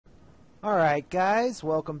Alright guys,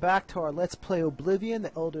 welcome back to our Let's Play Oblivion,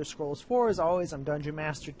 the Elder Scrolls 4. As always, I'm Dungeon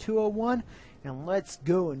Master 201, and let's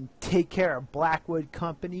go and take care of Blackwood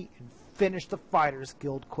Company and finish the Fighters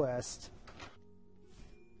Guild quest.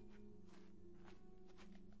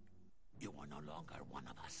 You are no longer one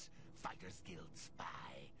of us, Fighters Guild spy.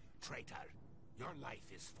 Traitor, your life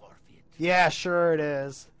is forfeit. Yeah, sure it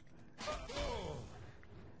is.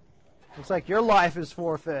 Looks like your life is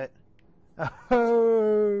forfeit.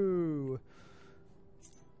 Oh!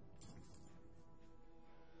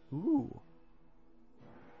 Ooh.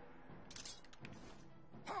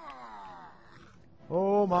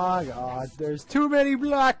 Oh my god, there's too many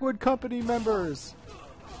Blackwood Company members!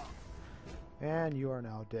 And you are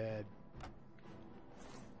now dead.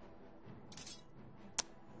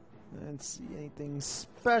 Let's see, anything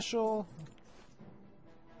special?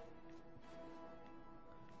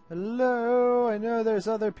 Hello, I know there's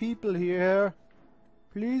other people here.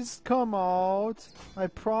 Please come out. I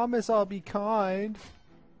promise I'll be kind.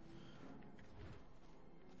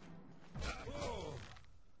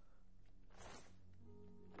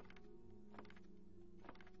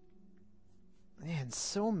 Man,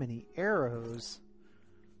 so many arrows.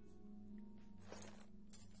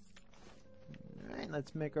 Alright,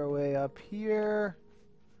 let's make our way up here.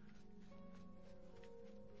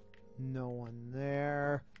 No one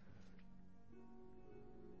there.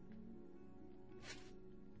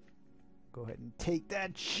 Go ahead and take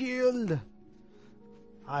that shield.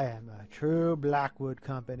 I am a true Blackwood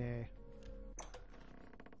Company.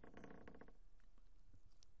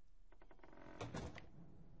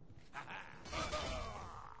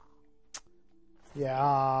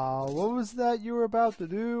 Yeah, what was that you were about to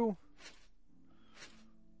do?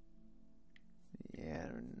 Yeah.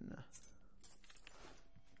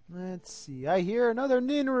 Let's see. I hear another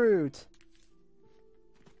nin root.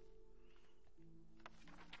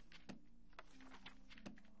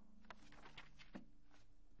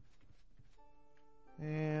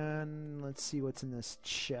 And let's see what's in this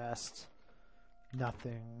chest.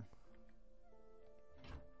 Nothing.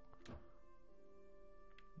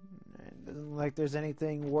 It doesn't look like there's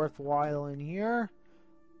anything worthwhile in here.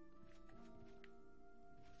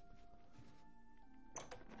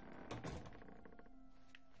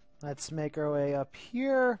 Let's make our way up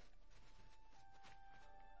here.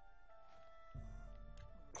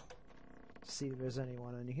 See if there's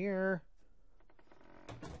anyone in here.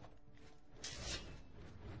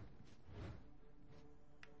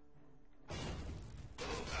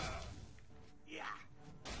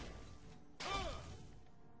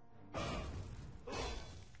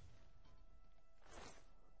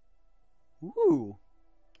 Ooh.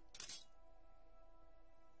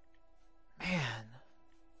 Man.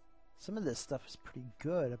 Some of this stuff is pretty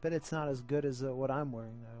good. I bet it's not as good as what I'm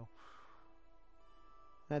wearing, though.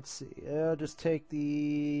 Let's see. I'll just take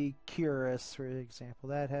the Cuirass, for example.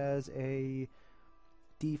 That has a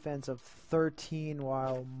defense of 13,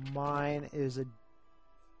 while mine is a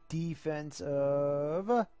defense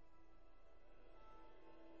of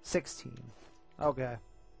 16. Okay.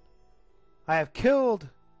 I have killed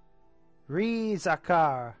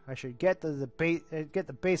Zakar. I should get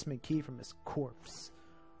the basement key from his corpse.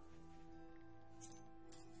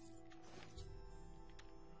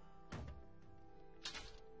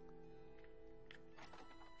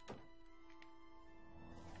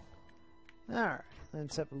 Alright,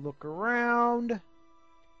 let's have a look around.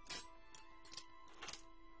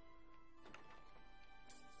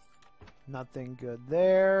 Nothing good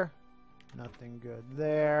there. Nothing good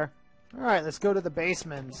there. Alright, let's go to the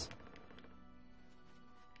basements.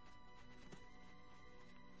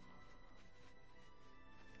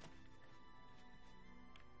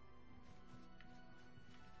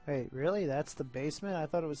 Wait, really? That's the basement? I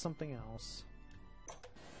thought it was something else.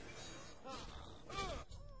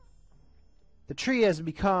 The tree has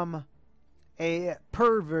become a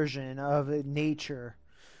perversion of nature.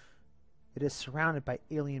 It is surrounded by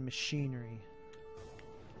alien machinery.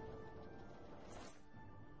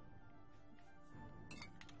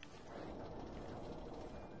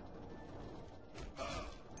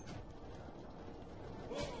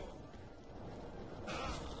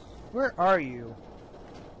 Where are you?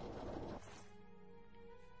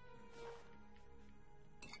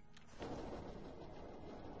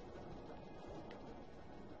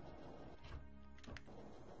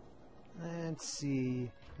 Let's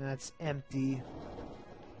see. That's empty.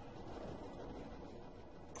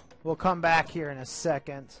 We'll come back here in a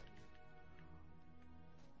second.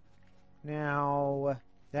 Now,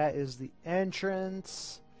 that is the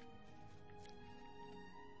entrance.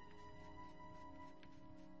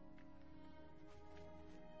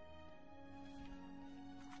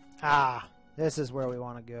 Ah, this is where we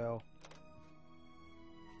want to go.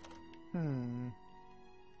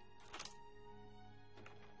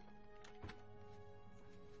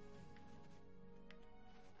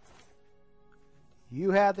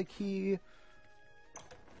 You have the key.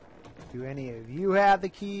 Do any of you have the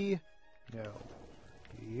key? No.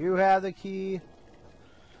 Do you have the key?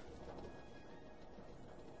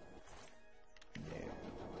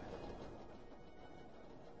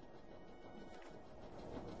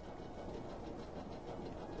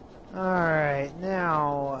 No. Alright,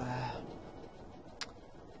 now...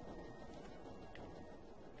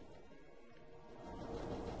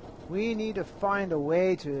 we need to find a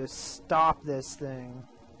way to stop this thing.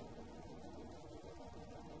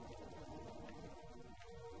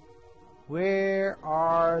 Where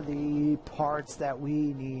are the parts that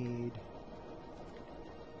we need?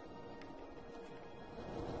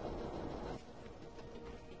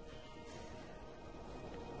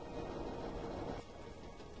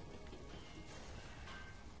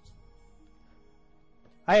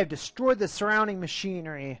 I have destroyed the surrounding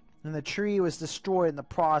machinery, and the tree was destroyed in the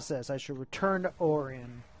process. I should return to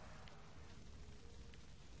Orion.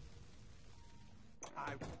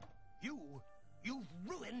 You've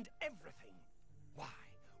ruined everything. Why?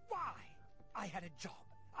 Why? I had a job.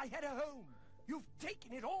 I had a home. You've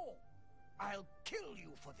taken it all. I'll kill you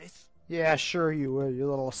for this. Yeah, sure you will, you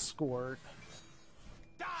little squirt.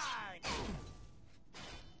 Die!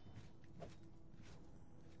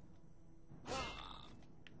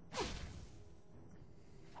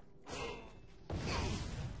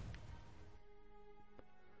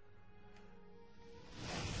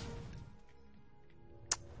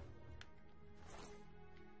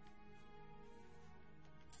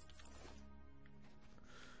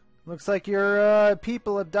 Looks like your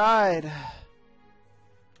people have died.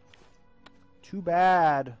 Too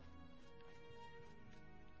bad.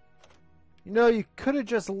 You know, you could have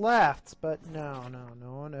just left, but no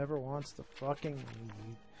one ever wants to fucking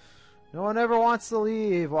leave. No one ever wants to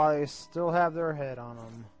leave while they still have their head on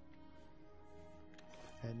them.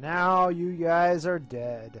 And now you guys are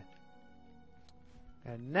dead.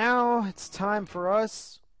 And now it's time for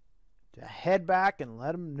us to head back and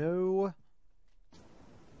let them know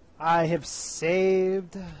I have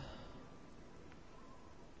saved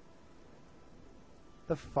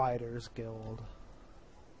the Fighters Guild.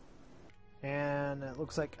 And it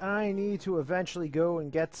looks like I need to eventually go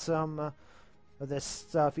and get some of this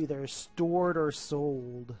stuff either stored or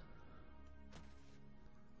sold.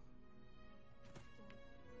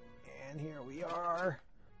 And here we are.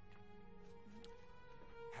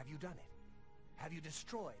 Have you done it? Have you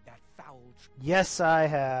destroyed that foul tree? Yes, I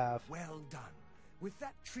have. Well done. With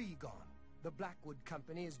that tree gone, the Blackwood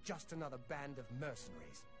Company is just another band of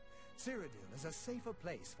mercenaries. Cyrodiil is a safer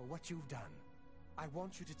place for what you've done. I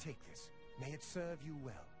want you to take this. May it serve you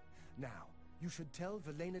well. Now, you should tell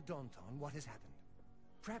Velena Daunton what has happened.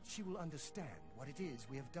 Perhaps she will understand what it is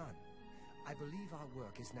we have done. I believe our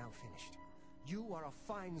work is now finished. You are a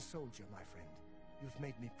fine soldier, my friend. You've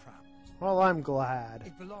made me proud. Well, I'm glad.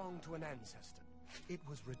 It belonged to an ancestor. It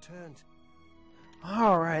was returned.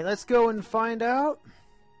 Alright, let's go and find out.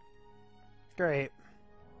 Great.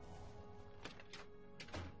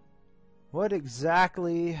 What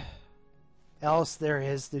exactly else there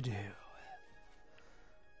is to do?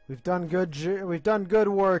 We've done good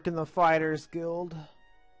work in the Fighters Guild.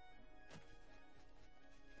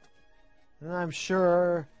 And I'm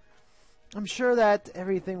sure that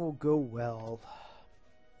everything will go well.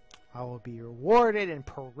 I will be rewarded and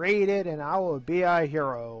paraded, and I will be a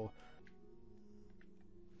hero.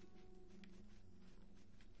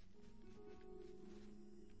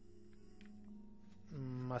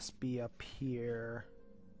 Must be up here.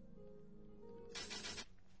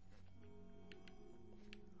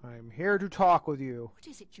 I'm here to talk with you. What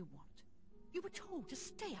is it you want? You were told to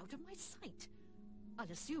stay out of my sight. I'll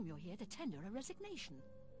assume you're here to tender a resignation.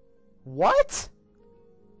 What?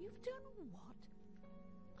 You've done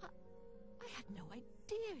what? I had no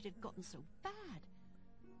idea it had gotten so bad.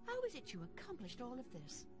 How is it you accomplished all of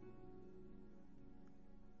this?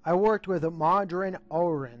 I worked with Modron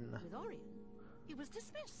Orin. With Orion? He was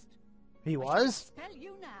dismissed. He I was? should expel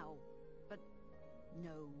you now. But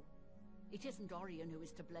no, it isn't Orion who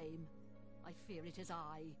is to blame. I fear it is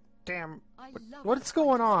I. Damn. I love What's the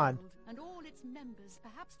going Fighters on? Guild and all its members,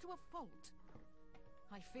 perhaps to a fault.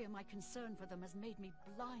 I fear my concern for them has made me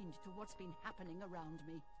blind to what's been happening around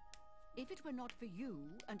me. If it were not for you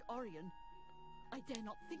and Orion, I dare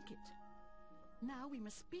not think it. Now we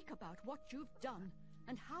must speak about what you've done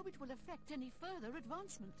and how it will affect any further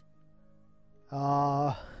advancement.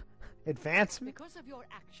 advancement? Because of your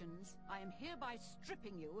actions, I am hereby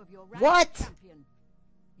stripping you of your rank What? of champion.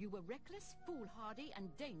 You were reckless, foolhardy, and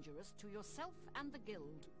dangerous to yourself and the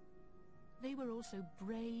guild. They were also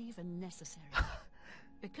brave and necessary.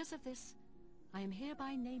 Because of this, I am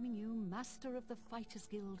hereby naming you Master of the Fighters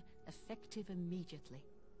Guild, effective immediately.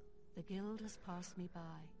 The guild has passed me by.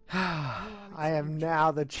 I am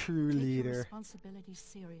now the true Take your leader. responsibilities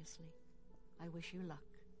seriously. I wish you luck.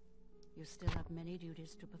 You still have many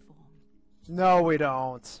duties to perform. No, we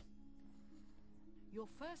don't. Your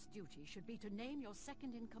first duty should be to name your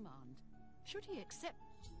second in command. Should he accept...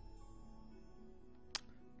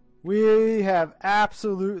 We have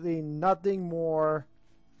absolutely nothing more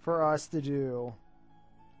for us to do.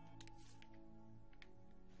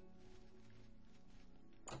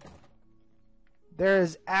 There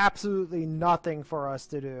is absolutely nothing for us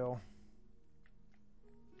to do.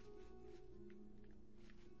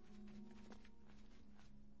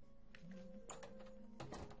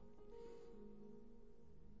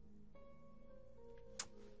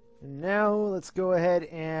 And now let's go ahead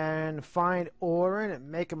and find Orin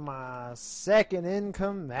and make him my second in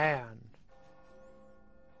command.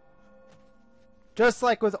 Just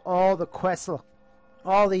like with all the quests,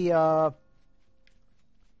 all the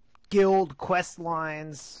guild quest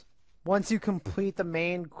lines, once you complete the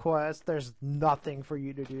main quest, there's nothing for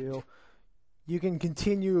you to do. You can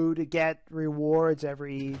continue to get rewards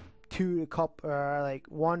every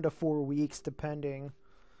 1 to 4 weeks, depending.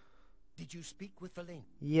 Did you speak with Verlaine?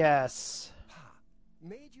 Yes. Ha!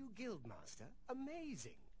 Made you guildmaster?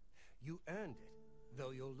 Amazing! You earned it,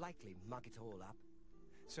 though you'll likely muck it all up.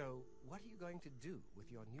 So, what are you going to do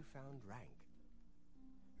with your newfound rank?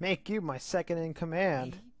 Make you my second in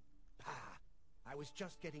command. Me? Ha! I was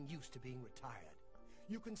just getting used to being retired.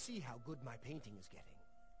 You can see how good my painting is getting.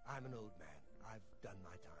 I'm an old man. I've done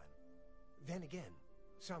my time. Then again,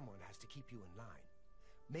 someone has to keep you in line.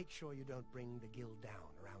 Make sure you don't bring the guild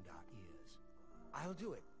down around our ears. I'll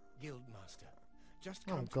do it, Guildmaster. Just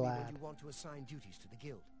come to me when you want to assign duties to the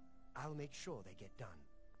guild. I'll make sure they get done.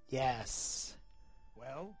 Yes.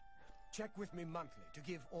 Well, check with me monthly to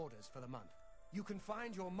give orders for the month. You can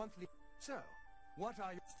find your monthly... So, what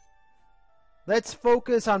are your... Let's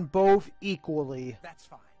focus on both equally. That's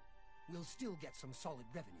fine. We'll still get some solid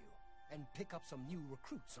revenue and pick up some new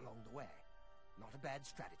recruits along the way. Not a bad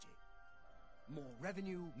strategy. More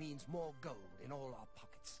revenue means more gold in all our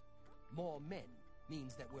pockets. More men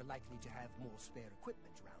means that we're likely to have more spare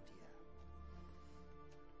equipment around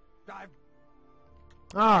here.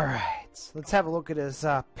 Alright, let's have a look at his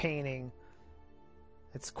painting.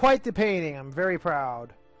 It's quite the painting. I'm very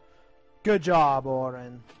proud. Good job,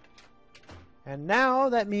 Orin. And now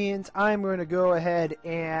that means I'm going to go ahead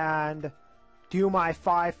and do my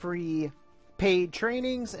 5 free paid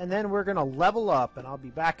trainings, and then we're going to level up, and I'll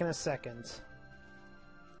be back in a second.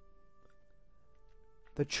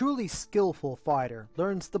 The truly skillful fighter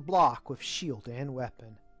learns to block with shield and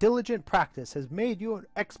weapon. Diligent practice has made you an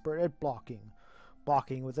expert at blocking.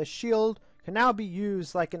 Blocking with a shield can now be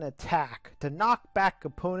used like an attack to knock back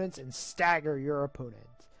opponents and stagger your opponent.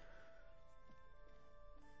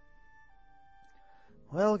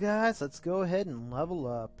 Well, guys, let's go ahead and level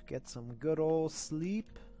up. Get some good old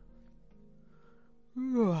sleep.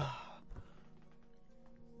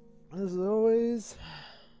 As always,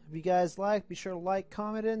 if you guys like, be sure to like,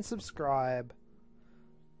 comment, and subscribe.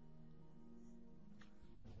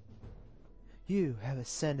 You have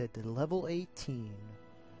ascended to level 18.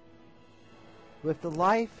 With the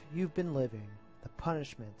life you've been living, the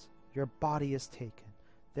punishments your body has taken,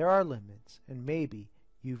 there are limits, and maybe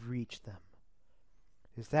you've reached them.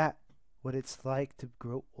 Is that what it's like to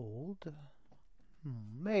grow old?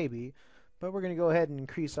 Maybe, but we're going to go ahead and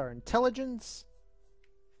increase our intelligence,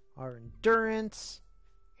 our endurance,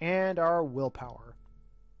 and our willpower.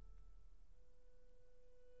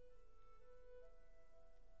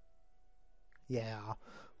 Yeah,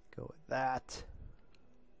 go with that.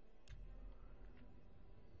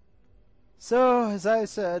 So, as I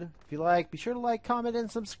said, if you like, be sure to like, comment, and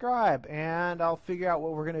subscribe, and I'll figure out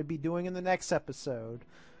what we're going to be doing in the next episode.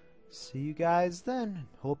 See you guys then.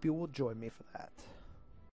 Hope you will join me for that.